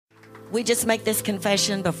We just make this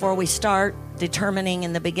confession before we start, determining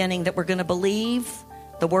in the beginning that we're going to believe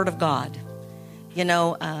the Word of God. You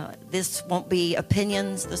know, this won't be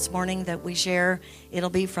opinions this morning that we share. It'll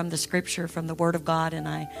be from the Scripture, from the Word of God, and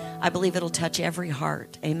I believe it'll touch every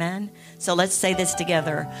heart. Amen? So let's say this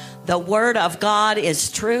together. The Word of God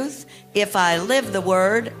is truth. If I live the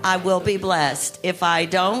Word, I will be blessed. If I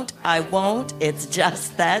don't, I won't. It's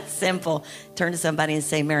just that simple. Turn to somebody and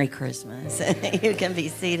say, Merry Christmas. You can be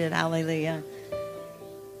seated. Hallelujah.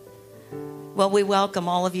 Well, we welcome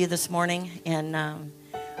all of you this morning, and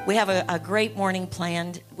we have a great morning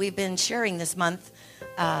planned. We've been sharing this month,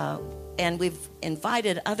 and we've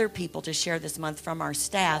invited other people to share this month from our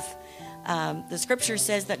staff. The Scripture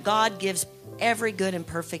says that God gives every good and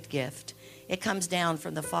perfect gift. It comes down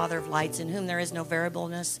from the Father of lights, in whom there is no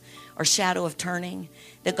variableness or shadow of turning.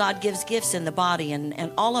 That God gives gifts in the body,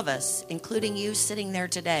 and all of us, including you sitting there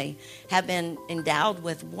today, have been endowed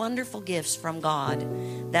with wonderful gifts from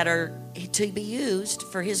God that are to be used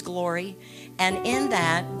for His glory. And in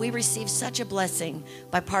that, we receive such a blessing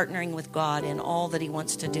by partnering with God in all that He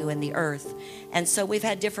wants to do in the earth. And so we've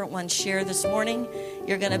had different ones share this morning.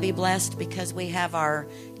 You're going to be blessed because we have our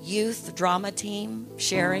youth drama team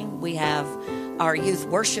sharing. We have our youth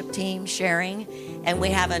worship team sharing. And we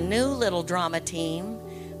have a new little drama team.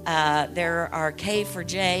 There are K for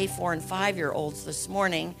J, 4 and 5-year-olds this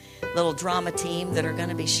morning, little drama team that are going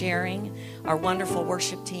to be sharing. Our wonderful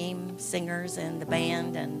worship team, singers and the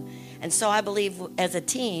band. And so I believe as a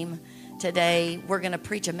team today, we're going to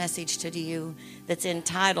preach a message to you that's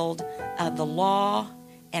entitled The Law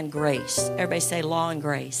and Grace. Everybody say Law and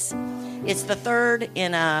Grace. It's the third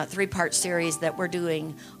in a 3-part series that we're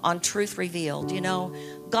doing on Truth Revealed. You know,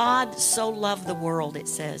 God so loved the world, it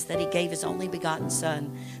says, that He gave His only begotten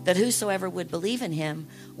Son, that whosoever would believe in Him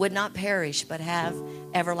would not perish but have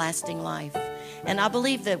everlasting life. And I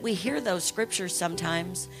believe that we hear those scriptures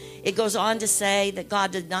sometimes. It goes on to say that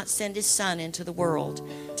God did not send His Son into the world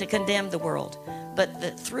to condemn the world, but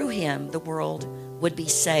that through Him the world would be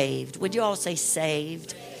saved. Would you all say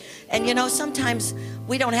saved? And you know, sometimes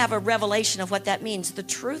we don't have a revelation of what that means. The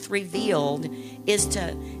truth revealed is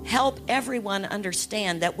to help everyone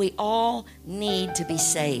understand that we all need to be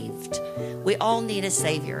saved. We all need a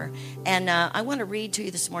Savior. And I want to read to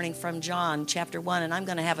you this morning from John chapter 1, and I'm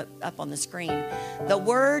going to have it up on the screen. The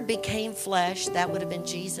Word became flesh, that would have been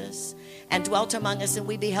Jesus, and dwelt among us, and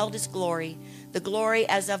we beheld His glory, the glory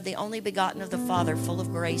as of the only begotten of the Father, full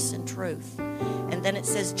of grace and truth. And then it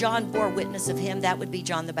says, John bore witness of Him, that would be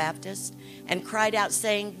John the Baptist, and cried out,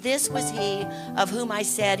 saying, This was He of whom I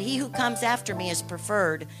said, He who comes after me is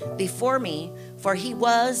preferred before me, for He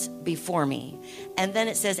was before me. And then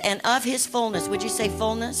it says, and of His fullness. Would you say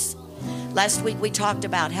fullness? Last week we talked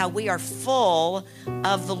about how we are full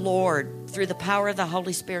of the Lord through the power of the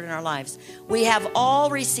Holy Spirit in our lives. We have all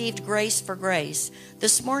received grace for grace.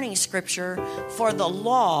 This morning's scripture, for the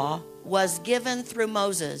law was given through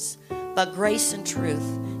Moses, but grace and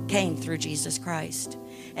truth came through Jesus Christ.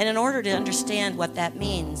 And in order to understand what that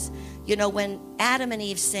means, you know, when Adam and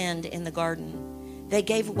Eve sinned in the garden, they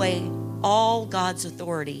gave away all God's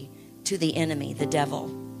authority to the enemy, the devil.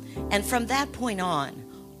 And from that point on,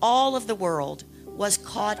 all of the world was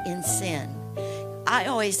caught in sin. I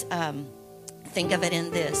always think of it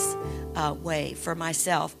in this way for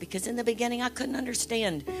myself, because in the beginning I couldn't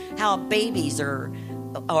understand how babies or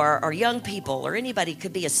young people or anybody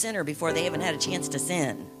could be a sinner before they even had a chance to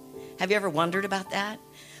sin. Have you ever wondered about that?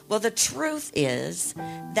 Well, the truth is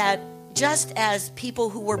that just as people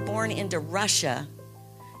who were born into Russia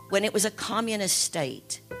when it was a communist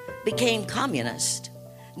state became communist,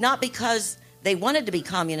 not because they wanted to be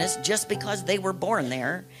communist, just because they were born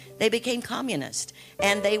there, they became communist.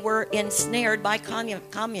 And they were ensnared by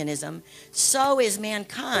communism. So is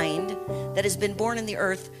mankind that has been born in the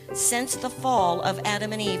earth since the fall of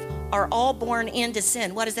Adam and Eve are all born into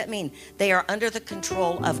sin. What does that mean? They are under the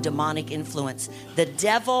control of demonic influence. The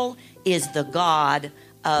devil is the god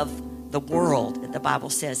of the world, the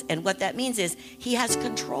Bible says. And what that means is he has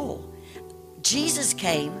control. Jesus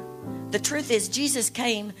came. The truth is, Jesus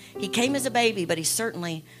came. He came as a baby, but He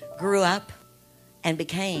certainly grew up and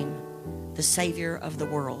became the Savior of the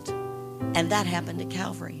world. And that happened at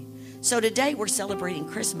Calvary. So today we're celebrating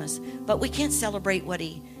Christmas, but we can't celebrate what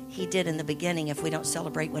he did in the beginning if we don't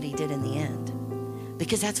celebrate what He did in the end.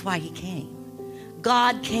 Because that's why He came.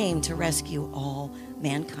 God came to rescue all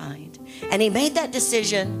mankind. And He made that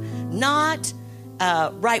decision not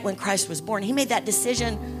right when Christ was born. He made that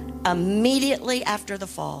decision immediately after the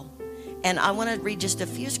fall. And I want to read just a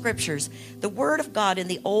few scriptures. The Word of God in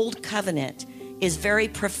the Old Covenant is very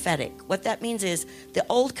prophetic. What that means is the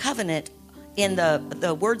Old Covenant in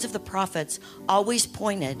the words of the prophets always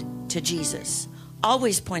pointed to Jesus.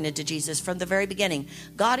 Always pointed to Jesus from the very beginning.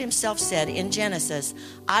 God himself said in Genesis,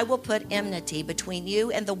 I will put enmity between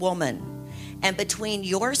you and the woman, and between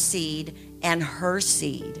your seed and her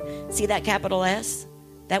seed. See that capital S?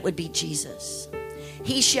 That would be Jesus.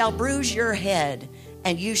 He shall bruise your head,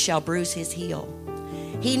 and you shall bruise his heel.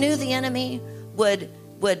 He knew the enemy would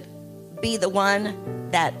be the one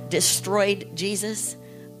that destroyed Jesus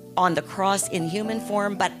on the cross in human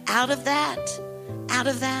form, but out of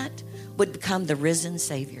that would come the risen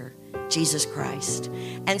Savior, Jesus Christ.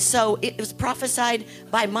 And so it was prophesied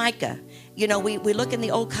by Micah. You know, we look in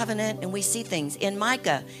the Old Covenant and we see things. In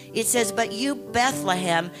Micah, it says, but you,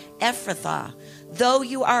 Bethlehem, Ephrathah, though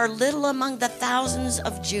you are little among the thousands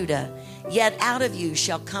of Judah, yet out of you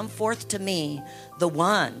shall come forth to me the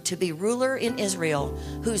one to be ruler in Israel,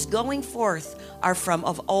 whose going forth are from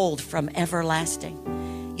of old, from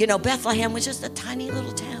everlasting. You know, Bethlehem was just a tiny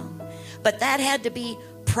little town, but that had to be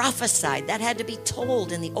prophesied. That had to be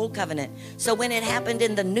told in the Old Covenant. So when it happened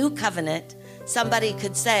in the New Covenant, somebody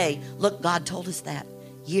could say, look, God told us that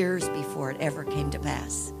years before it ever came to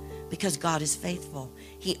pass, because God is faithful.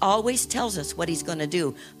 He always tells us what he's going to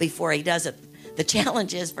do before he does it. The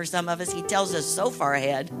challenge is, for some of us, he tells us so far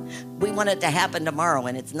ahead, we want it to happen tomorrow,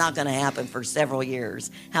 and it's not going to happen for several years.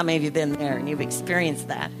 How many of you have been there and you've experienced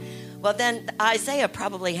that? Well, then Isaiah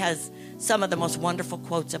probably has some of the most wonderful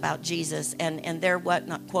quotes about Jesus, and they're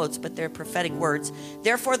not quotes, but they're prophetic words.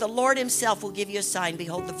 Therefore, the Lord himself will give you a sign.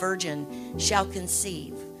 Behold, the virgin shall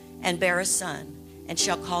conceive and bear a son, and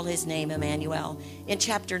shall call his name Emmanuel. In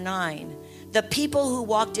chapter 9, the people who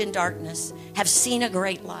walked in darkness have seen a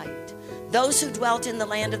great light. Those who dwelt in the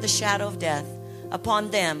land of the shadow of death, upon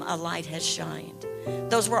them a light has shined.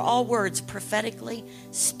 Those were all words prophetically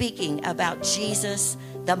speaking about Jesus,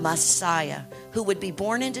 the Messiah, who would be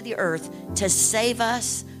born into the earth to save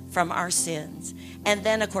us from our sins. And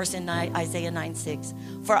then, of course, in Isaiah 9:6,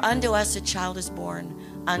 for unto us a child is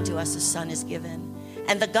born, unto us a son is given,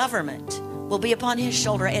 and the government will be upon his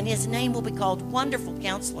shoulder, and his name will be called Wonderful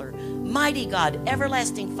Counselor, Mighty God,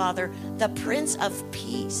 Everlasting Father, the Prince of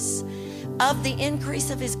Peace. Of the increase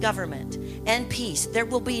of his government and peace, there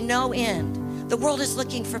will be no end. The world is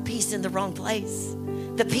looking for peace in the wrong place.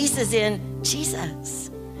 The peace is in Jesus.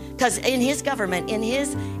 Because in his government, in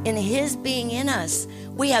his being in us,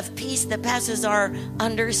 we have peace that passes our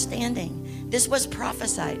understanding. This was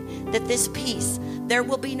prophesied, that this peace, there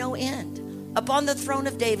will be no end upon the throne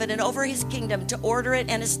of David and over his kingdom, to order it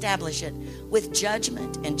and establish it with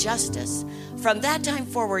judgment and justice from that time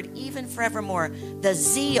forward, even forevermore. The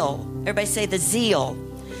zeal, everybody say the zeal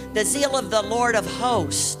of the Lord of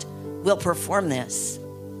hosts will perform this.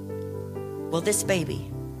 Well, this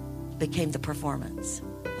baby became the performance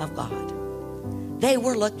of God. They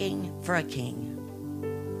were looking for a king.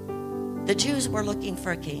 The Jews were looking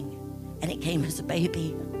for a king, and he came as a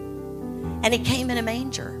baby, and he came in a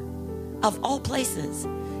manger. Of all places.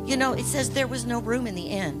 You know, it says there was no room in the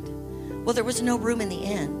inn. Well, there was no room in the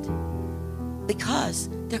inn because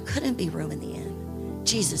there couldn't be room in the inn.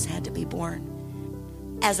 Jesus had to be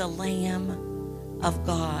born as a Lamb of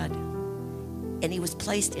God. And he was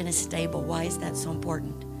placed in a stable. Why is that so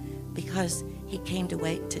important? Because he came to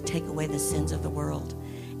take away the sins of the world.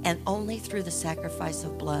 And only through the sacrifice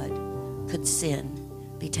of blood could sin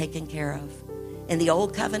be taken care of. In the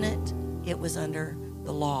Old Covenant, it was under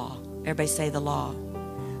the law. Everybody say the law.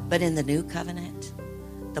 But in the new covenant,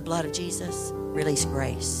 the blood of Jesus released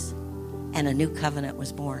grace. And a new covenant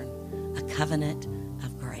was born. A covenant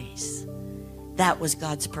of grace. That was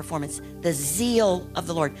God's performance. The zeal of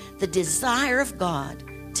the Lord. The desire of God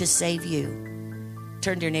to save you.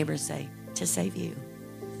 Turn to your neighbor and say, to save you.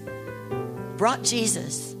 Brought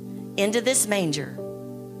Jesus into this manger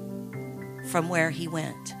from where he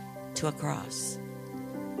went to a cross.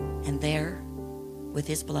 And there, with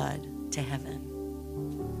his blood, to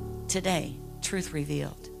heaven. Today, truth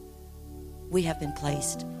revealed, we have been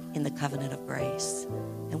placed in the covenant of grace.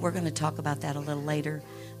 And we're going to talk about that a little later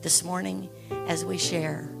this morning as we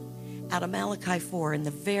share out of Malachi 4 in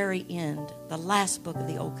the very end, the last book of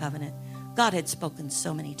the Old Covenant. God had spoken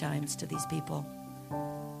so many times to these people.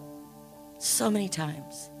 So many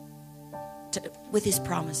times with his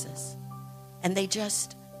promises. And they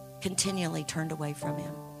just continually turned away from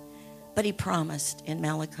him. But he promised in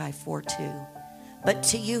Malachi 4:2, but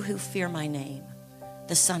to you who fear my name,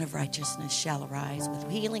 the Son of Righteousness shall arise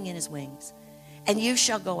with healing in his wings. And you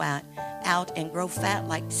shall go out and grow fat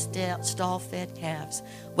like stall-fed calves.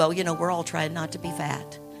 Well, you know, we're all trying not to be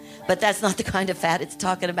fat. But that's not the kind of fat it's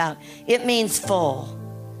talking about. It means full.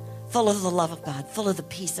 full of the love of God, full of the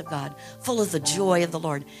peace of God, full of the joy of the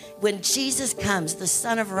Lord. When Jesus comes, the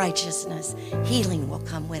Son of Righteousness, healing will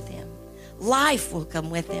come with him. Life will come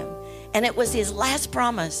with him. And it was his last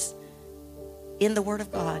promise in the Word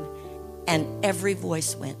of God. And every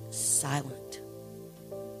voice went silent.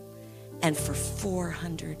 And for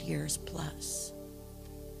 400 years plus,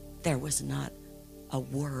 there was not a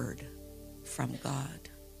word from God.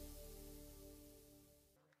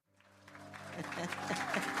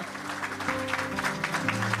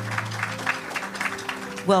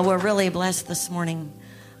 Well, we're really blessed this morning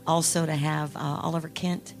also to have Oliver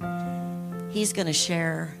Kent. He's going to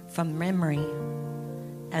share from memory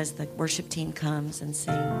as the worship team comes and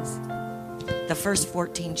sings the first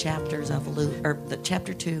 14 chapters of Luke, or the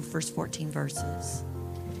chapter 2, first 14 verses,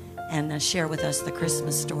 and share with us the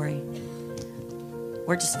Christmas story.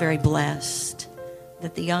 We're just very blessed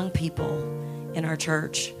that the young people in our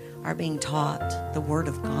church are being taught the Word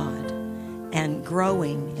of God and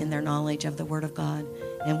growing in their knowledge of the Word of God,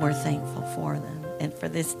 and we're thankful for them and for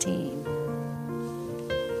this team.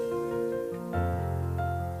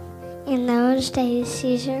 In those days,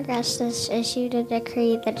 Caesar Augustus issued a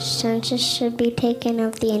decree that a census should be taken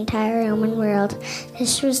of the entire Roman world.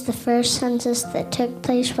 This was the first census that took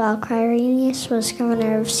place while Quirinius was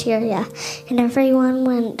governor of Syria, and everyone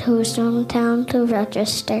went to his own town to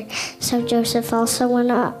register. So Joseph also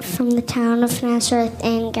went up from the town of Nazareth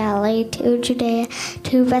in Galilee to Judea,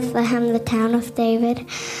 to Bethlehem, the town of David,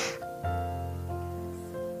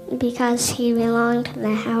 because he belonged to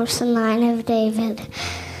the house and line of David.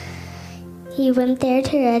 He went there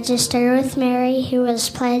to register with Mary, who was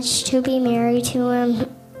pledged to be married to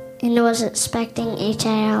him and was expecting a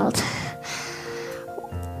child.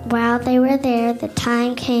 While they were there, the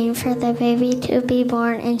time came for the baby to be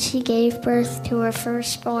born, and she gave birth to her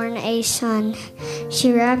firstborn, a son.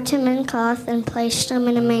 She wrapped him in cloth and placed him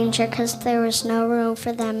in a manger because there was no room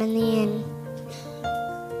for them in the inn.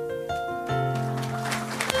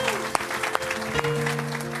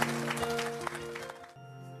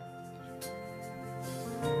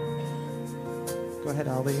 Go ahead,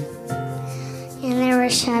 Ollie. And there were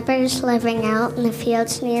shepherds living out in the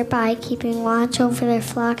fields nearby, keeping watch over their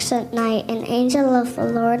flocks at night. An angel of the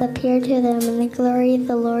Lord appeared to them, and the glory of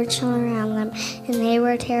the Lord shone around them, and they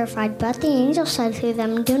were terrified. But the angel said to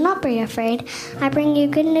them, "Do not be afraid. I bring you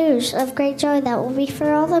good news of great joy that will be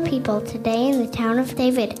for all the people. Today in the town of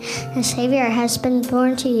David, a Savior has been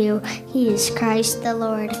born to you. He is Christ the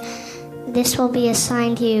Lord. This will be a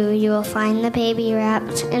sign to you. You will find the baby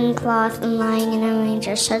wrapped in cloth and lying in a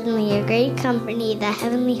manger." Suddenly a great company, the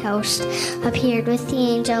heavenly host, appeared with the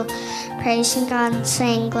angel, praising God and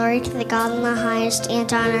saying, "Glory to the God in the highest,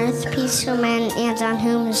 and on earth peace to men, and on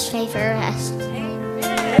whom his favor rests."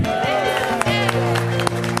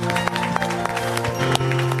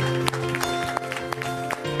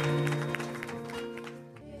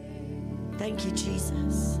 Thank you,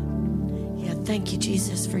 Jesus. Yeah, thank you,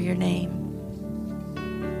 Jesus, for your name.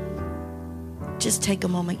 Just take a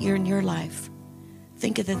moment. You're in your life.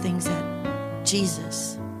 Think of the things that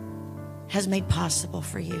Jesus has made possible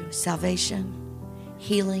for you. Salvation,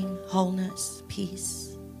 healing, wholeness,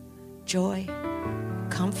 peace, joy,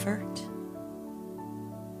 comfort,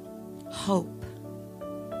 hope,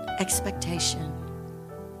 expectation.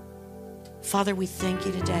 Father, we thank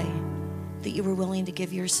you today that you were willing to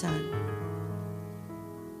give your Son,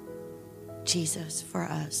 Jesus, for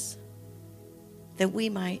us, that we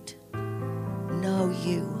might know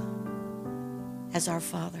you as our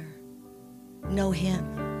Father, know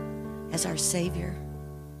him as our Savior,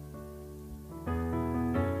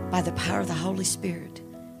 by the power of the Holy Spirit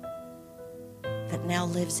that now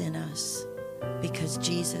lives in us, because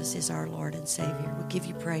Jesus is our Lord and Savior. We give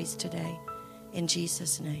you praise today in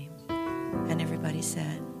Jesus' name. And everybody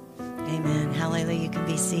said, amen. Hallelujah. You can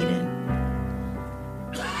be seated.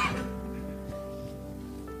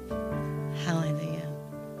 Hallelujah.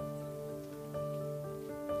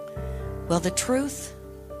 Well, the truth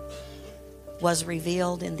was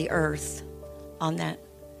revealed in the earth on that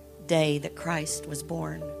day that Christ was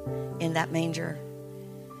born in that manger.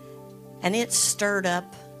 And it stirred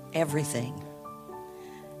up everything.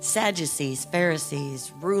 Sadducees,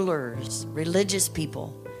 Pharisees, rulers, religious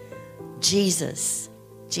people. Jesus,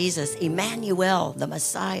 Emmanuel, the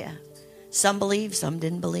Messiah. Some believed, some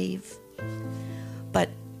didn't believe. But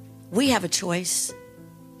we have a choice,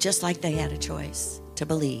 just like they had a choice, to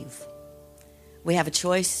believe. We have a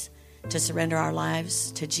choice to surrender our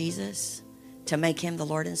lives to Jesus, to make him the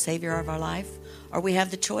Lord and Savior of our life. Or we have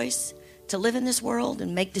the choice to live in this world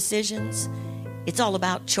and make decisions. It's all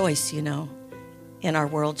about choice, you know. In our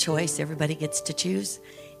world, choice, everybody gets to choose.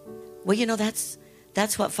 Well, you know, that's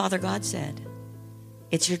That's what Father God said.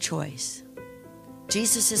 It's your choice.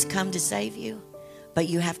 Jesus has come to save you, but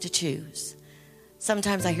you have to choose.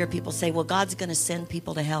 Sometimes I hear people say, well, God's going to send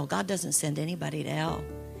people to hell. God doesn't send anybody to hell.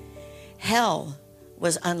 Hell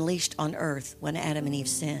was unleashed on earth when Adam and Eve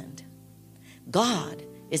sinned. God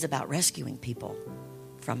is about rescuing people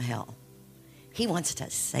from hell. He wants to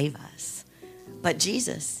save us. But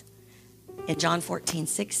Jesus, in John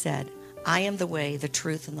 14:6 said, I am the way, the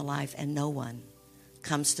truth, and the life, and no one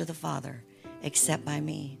comes to the Father except by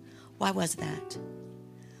me. Why was that?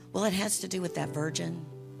 Well, it has to do with that virgin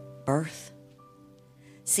birth.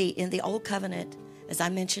 See, in the Old Covenant, as I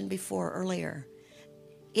mentioned before earlier,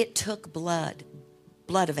 it took blood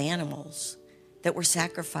of animals that were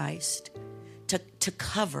sacrificed to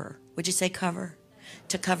cover, would you say cover?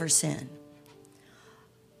 To cover sin.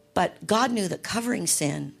 But God knew that covering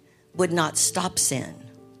sin would not stop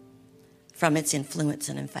sin from its influence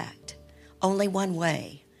and effect. Only one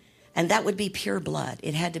way, and that would be pure blood.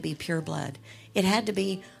 It had to be pure blood. It had to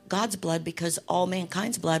be God's blood, because all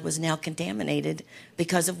mankind's blood was now contaminated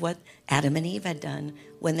because of what Adam and Eve had done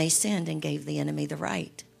when they sinned and gave the enemy the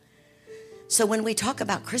right. So when we talk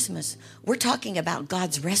about Christmas, we're talking about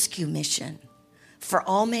God's rescue mission for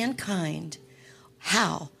all mankind.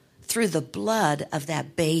 How? Through the blood of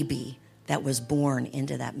that baby that was born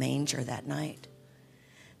into that manger that night.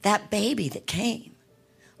 That baby that came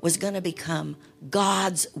was going to become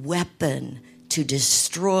God's weapon to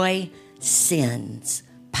destroy sin's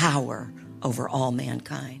power over all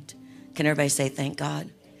mankind. Can everybody say thank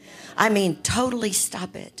God? I mean, totally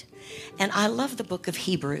stop it. And I love the book of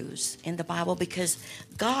Hebrews in the Bible, because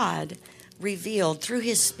God revealed through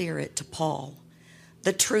his Spirit to Paul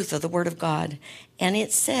the truth of the Word of God. And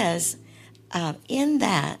it says, in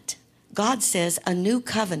that, God says a new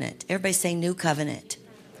covenant. Everybody say new covenant.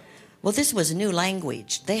 Well, this was new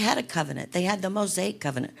language. They had a covenant. They had the Mosaic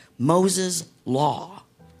covenant. Moses' law.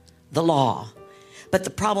 The law. But the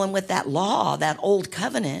problem with that law, that old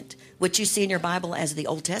covenant, which you see in your Bible as the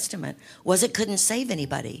Old Testament, was it couldn't save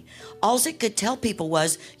anybody. All it could tell people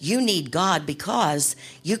was, you need God because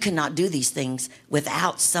you cannot do these things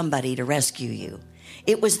without somebody to rescue you.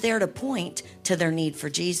 It was there to point to their need for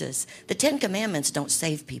Jesus. The Ten Commandments don't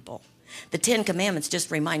save people. The Ten Commandments just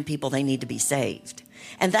remind people they need to be saved.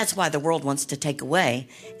 And that's why the world wants to take away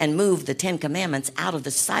and move the Ten Commandments out of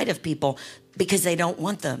the sight of people, because they don't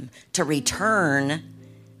want them to return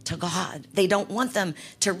to God. They don't want them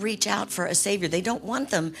to reach out for a Savior. They don't want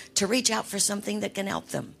them to reach out for something that can help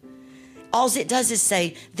them. All it does is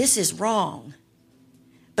say, this is wrong.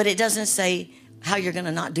 But it doesn't say how you're going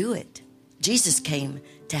to not do it. Jesus came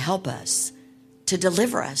to help us, to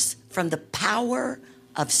deliver us from the power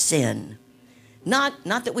of sin. Not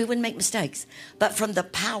that we wouldn't make mistakes, but from the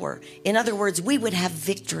power. In other words, we would have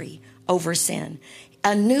victory over sin.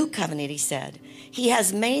 A new covenant, he said. He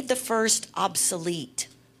has made the first obsolete.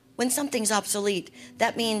 When something's obsolete,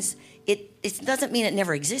 that means it doesn't mean it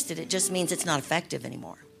never existed. It just means it's not effective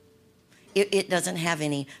anymore. It doesn't have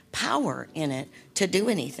any power in it to do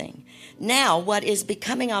anything. Now, what is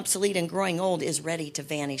becoming obsolete and growing old is ready to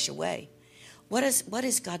vanish away. What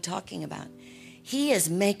is God talking about? He is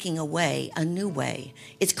making a way, a new way.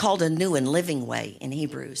 It's called a new and living way in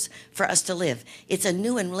Hebrews for us to live. It's a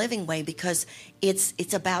new and living way because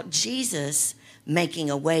it's about Jesus making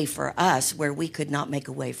a way for us where we could not make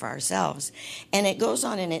a way for ourselves. And it goes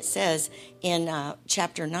on and it says in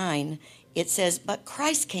chapter 9, it says, but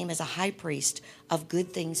Christ came as a high priest of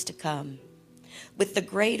good things to come, with the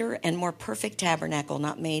greater and more perfect tabernacle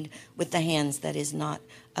not made with the hands, that is not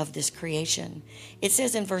of this creation. It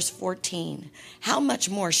says in verse 14, how much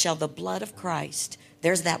more shall the blood of Christ,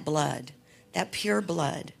 there's that blood, that pure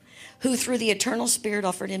blood, who through the eternal Spirit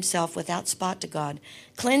offered himself without spot to God,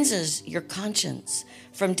 cleanses your conscience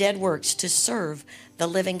from dead works to serve the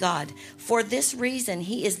living God. For this reason,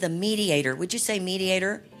 he is the mediator. Would you say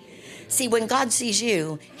mediator? See, when God sees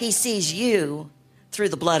you, he sees you through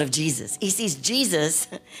the blood of Jesus. He sees Jesus.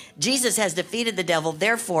 Jesus has defeated the devil.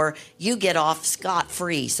 Therefore, you get off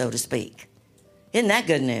scot-free, so to speak. Isn't that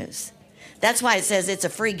good news? That's why it says it's a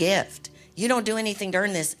free gift. You don't do anything to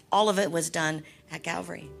earn this. All of it was done at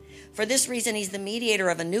Calvary. For this reason, he's the mediator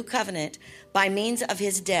of a new covenant by means of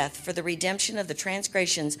his death for the redemption of the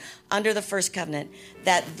transgressions under the first covenant,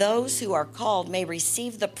 that those who are called may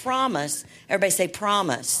receive the promise. Everybody say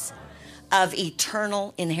promise. Of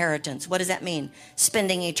eternal inheritance. What does that mean?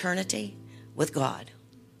 Spending eternity with God.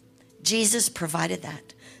 Jesus provided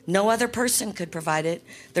that. No other person could provide it.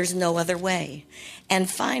 There's no other way. And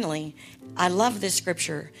finally, I love this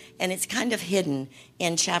scripture, and it's kind of hidden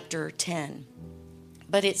in chapter 10.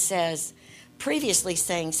 But it says, previously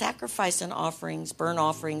saying, sacrifice and offerings, burnt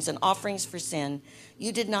offerings, and offerings for sin,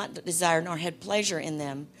 you did not desire nor had pleasure in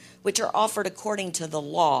them, which are offered according to the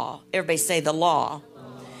law. Everybody say the law.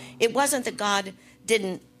 It wasn't that God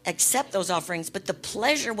didn't accept those offerings, but the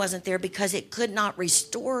pleasure wasn't there because it could not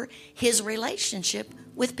restore his relationship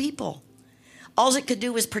with people. All it could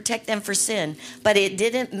do was protect them for sin, but it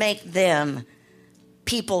didn't make them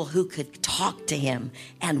people who could talk to him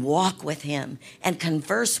and walk with him and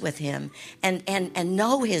converse with him and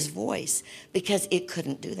know his voice, because it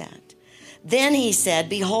couldn't do that. Then he said,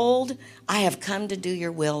 behold, I have come to do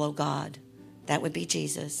your will, O God. That would be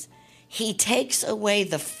Jesus. He takes away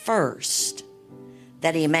the first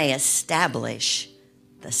that he may establish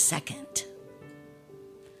the second.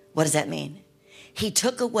 What does that mean? He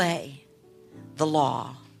took away the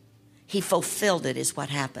law. He fulfilled it, is what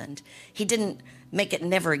happened. He didn't make it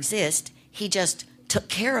never exist. He just took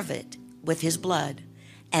care of it with his blood,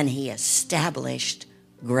 and he established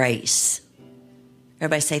grace.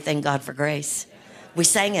 Everybody say, thank God for grace. We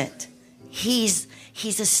sang it. He's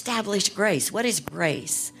established grace. What is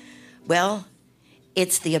grace? Well,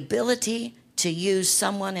 it's the ability to use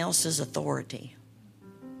someone else's authority.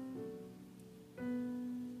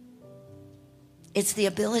 It's the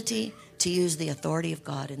ability to use the authority of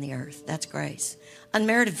God in the earth. That's grace.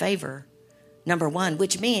 Unmerited favor, number one,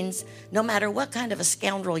 which means no matter what kind of a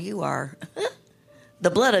scoundrel you are,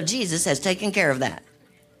 the blood of Jesus has taken care of that.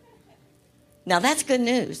 Now, that's good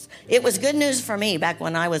news. It was good news for me back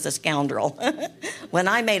when I was a scoundrel. When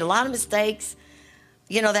I made a lot of mistakes.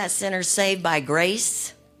 You know that sinner saved by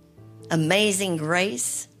grace? Amazing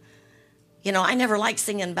grace. You know, I never liked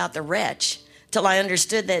singing about the wretch till I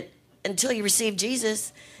understood that until you receive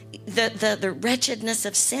Jesus, the wretchedness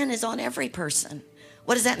of sin is on every person.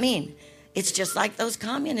 What does that mean? It's just like those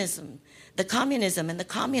communism and the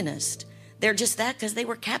communist. They're just that because they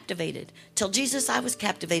were captivated. Till Jesus, I was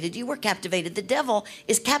captivated. You were captivated. The devil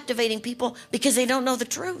is captivating people because they don't know the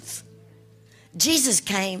truth. Jesus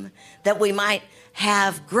came that we might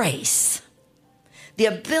have grace. The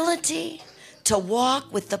ability to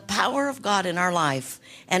walk with the power of God in our life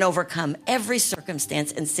and overcome every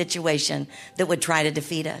circumstance and situation that would try to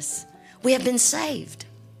defeat us. We have been saved.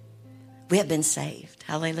 We have been saved.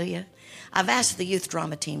 Hallelujah. I've asked the youth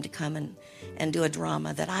drama team to come and do a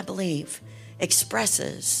drama that I believe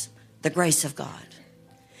expresses the grace of God.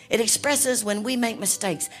 It expresses when we make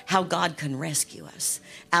mistakes, how God can rescue us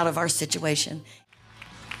out of our situation.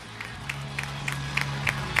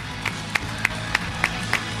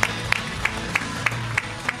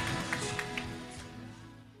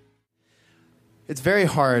 It's very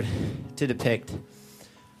hard to depict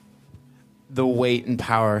the weight and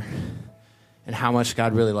power and how much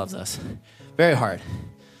God really loves us. Very hard.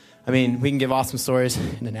 I mean, we can give awesome stories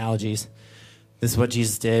and analogies. This is what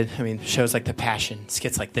Jesus did. I mean, shows like The Passion,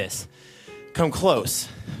 skits like this come close,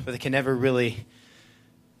 but they can never really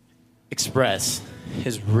express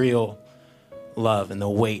his real love and the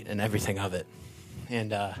weight and everything of it.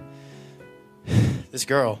 And this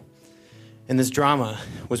girl in this drama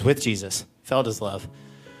was with Jesus, felt his love,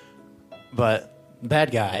 but the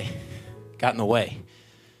bad guy got in the way.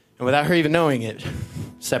 And without her even knowing it,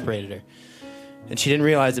 separated her. And she didn't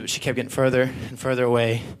realize it, but she kept getting further and further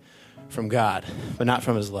away from God, but not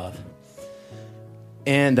from his love.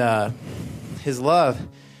 And his love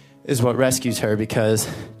is what rescues her,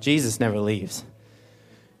 because Jesus never leaves.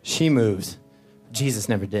 She moves. Jesus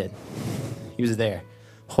never did. He was there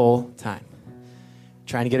whole time,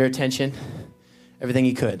 trying to get her attention, everything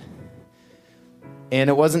he could. And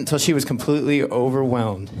it wasn't until she was completely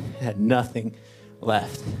overwhelmed, had nothing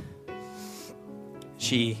left.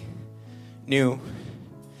 She knew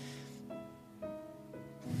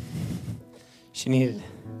she needed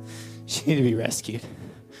to be rescued.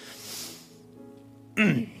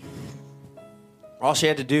 All she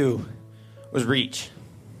had to do was reach.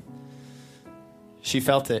 She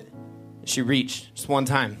felt it. She reached just one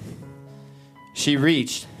time. She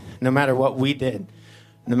reached no matter what we did,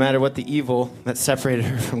 no matter what the evil that separated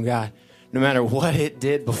her from God, no matter what it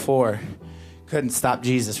did before, couldn't stop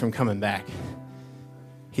Jesus from coming back.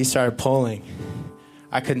 He started pulling.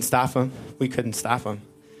 I couldn't stop him. We couldn't stop him.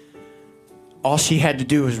 All she had to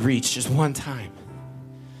do was reach just one time.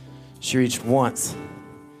 She reached once.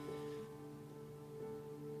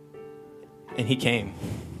 And he came.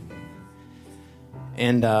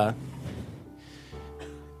 And all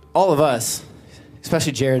of us,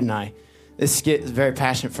 especially Jared and I, this skit is very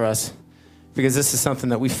passionate for us because this is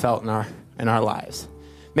something that we felt in our lives.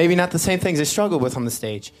 Maybe not the same things they struggled with on the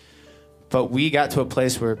stage, but we got to a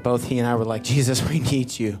place where both he and I were like, Jesus, we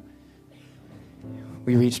need you.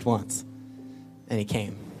 We reached once, and he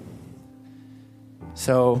came.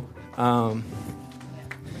 So,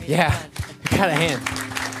 yeah, I got a hand.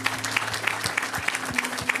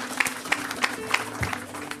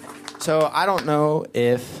 So I don't know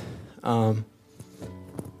if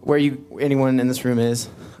anyone in this room is.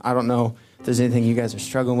 I don't know if there's anything you guys are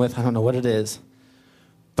struggling with. I don't know what it is.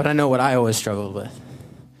 But I know what I always struggled with.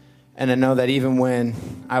 And I know that even when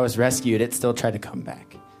I was rescued, it still tried to come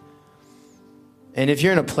back. And if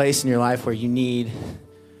you're in a place in your life where you need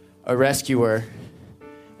a rescuer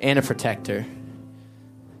and a protector,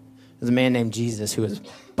 there's a man named Jesus who is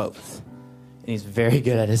both. And he's very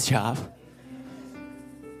good at his job.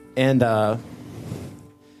 And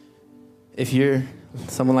if you're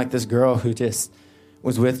someone like this girl who just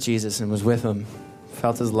was with Jesus and was with him,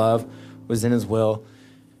 felt his love, was in his will,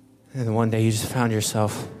 and then one day you just found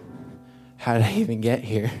yourself, how did I even get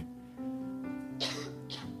here?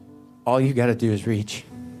 All you got to do is reach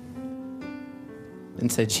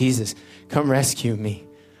and say, Jesus, come rescue me.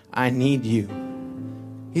 I need you.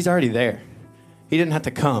 He's already there. He didn't have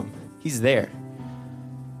to come. He's there.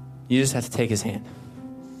 You just have to take his hand.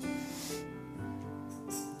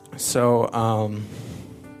 So,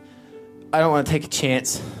 I don't want to take a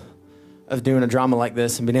chance of doing a drama like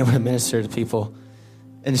this and being able to minister to people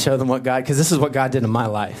and show them what God, because this is what God did in my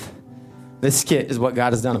life. This skit is what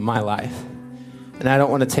God has done in my life. And I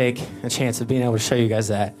don't want to take a chance of being able to show you guys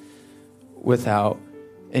that without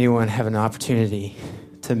anyone having an opportunity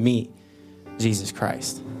to meet Jesus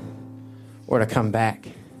Christ or to come back.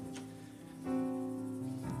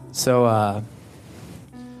 So, I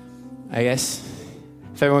guess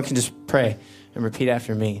if everyone can just pray and repeat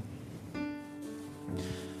after me.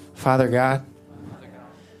 Father God,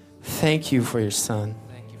 thank you for your Son.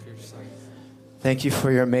 Thank you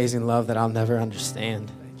for your amazing love that I'll never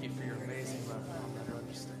understand.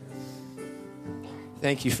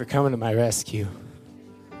 Thank you for coming to my rescue.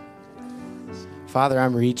 Father,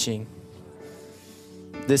 I'm reaching.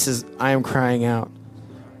 I am crying out.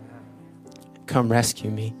 Come rescue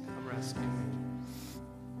me.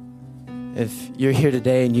 If you're here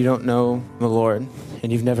today and you don't know the Lord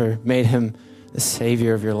and you've never made him the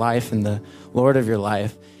Savior of your life and the Lord of your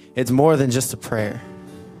life, it's more than just a prayer.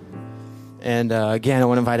 And again, I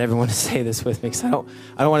want to invite everyone to say this with me because I don't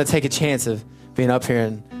want to take a chance of being up here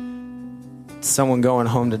and someone going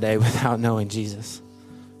home today without knowing Jesus.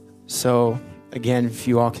 So again, if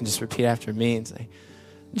you all can just repeat after me and say,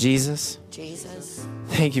 Jesus,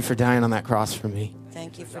 thank you for dying on that cross for me.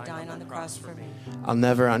 Thank you for dying on the cross for me. I'll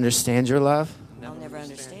never understand your love. I'll never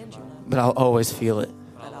understand your love. But I'll always feel it.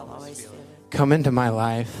 Come into my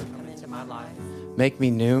life. Make me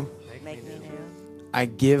new. I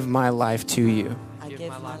give my life to you.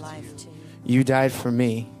 You died for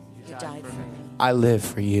me. I live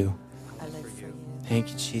for you. Thank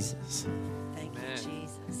you, Jesus. Thank you,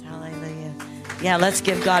 Jesus. Hallelujah. Yeah, let's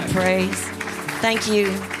give God praise. Thank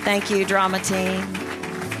you. Thank you, drama team.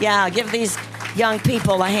 Yeah, give these young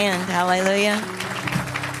people a hand. Hallelujah.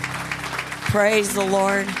 Praise the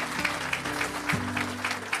Lord.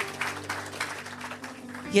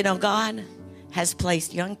 You know, God has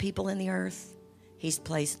placed young people in the earth. He's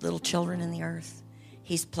placed little children in the earth.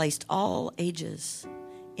 He's placed all ages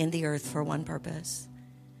in the earth for one purpose,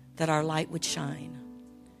 that our light would shine,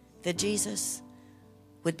 that Jesus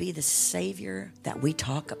would be the Savior that we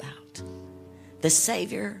talk about, the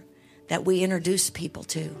Savior that we introduce people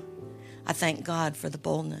to. I thank God for the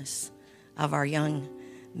boldness of our young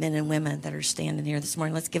men and women that are standing here this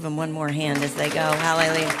morning. Let's give them one more hand as they go.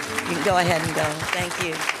 Hallelujah. You can go ahead and go. Thank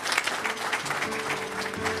you.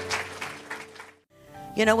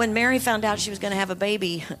 You know, when Mary found out she was going to have a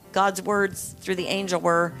baby, God's words through the angel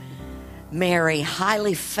were, Mary,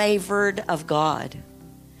 highly favored of God.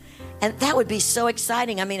 And that would be so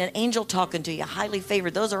exciting. I mean, an angel talking to you, highly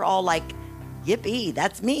favored. Those are all like, yippee,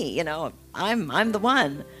 that's me. You know, I'm the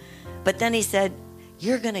one. But then he said,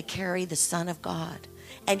 you're going to carry the Son of God.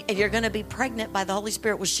 And you're going to be pregnant by the Holy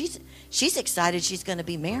Spirit. Well, she's excited she's going to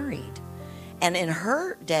be married. And in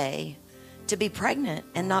her day, to be pregnant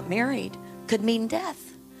and not married could mean death.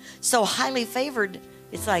 So highly favored,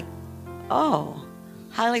 it's like, oh,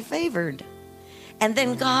 highly favored. And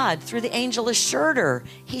then God, through the angel, assured her.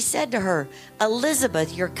 He said to her,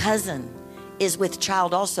 Elizabeth, your cousin, is with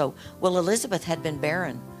child also. Well, Elizabeth had been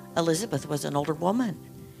barren. Elizabeth was an older woman.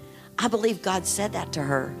 I believe God said that to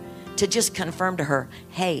her to just confirm to her,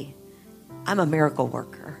 hey, I'm a miracle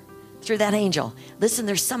worker. Through that angel. Listen,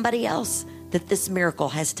 there's somebody else that this miracle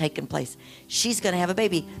has taken place. She's going to have a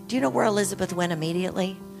baby. Do you know where Elizabeth went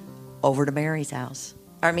immediately? Over to Mary's house.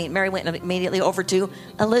 Mary went immediately over to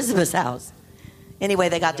Elizabeth's house. Anyway,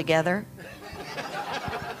 they got together.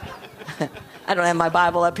 I don't have my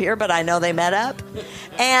Bible up here, but I know they met up.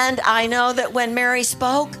 And I know that when Mary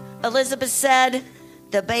spoke, Elizabeth said,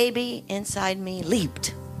 the baby inside me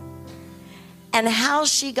leaped. And how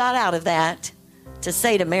she got out of that to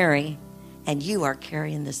say to Mary, and you are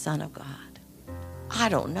carrying the Son of God, I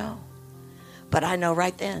don't know. But I know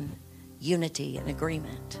right then, unity and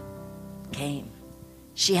agreement came.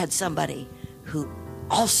 She had somebody who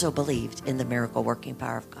also believed in the miracle working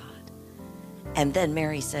power of God. And then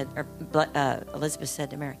Mary said, Elizabeth said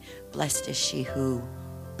to Mary, blessed is she who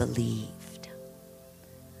believed.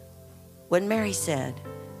 When Mary said,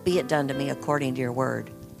 be it done to me according to your word,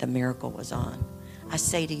 the miracle was on. I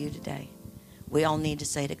say to you today, we all need to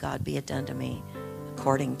say to God, be it done to me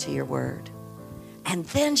according to your word. And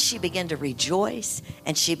then she began to rejoice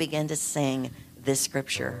and she began to sing this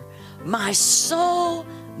scripture. My soul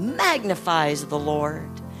magnifies the Lord.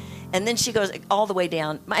 And then she goes all the way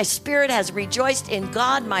down. My spirit has rejoiced in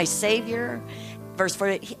God, my Savior. Verse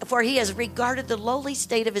 4, for he has regarded the lowly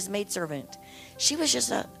state of his maidservant. She was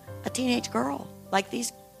just a teenage girl, like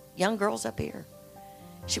these young girls up here.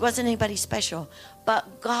 She wasn't anybody special.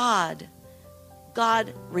 But God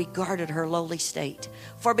regarded her lowly state.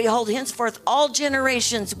 For behold, henceforth all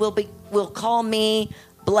generations will call me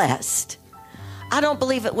blessed. I don't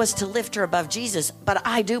believe it was to lift her above Jesus, but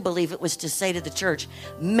I do believe it was to say to the church,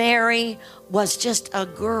 Mary was just a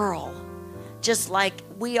girl, just like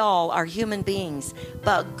we all are human beings,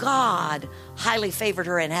 but God highly favored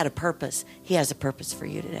her and had a purpose. He has a purpose for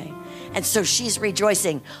you today. And so she's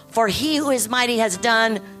rejoicing. For he who is mighty has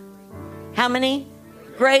done how many?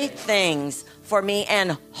 Great things for me,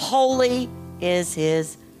 and holy is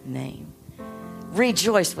his name.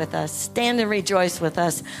 Rejoice with us. Stand and rejoice with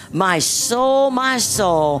us. My soul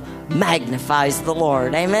magnifies the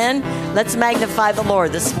Lord. Amen. Let's magnify the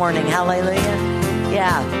Lord this morning. Hallelujah.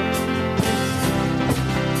 Yeah.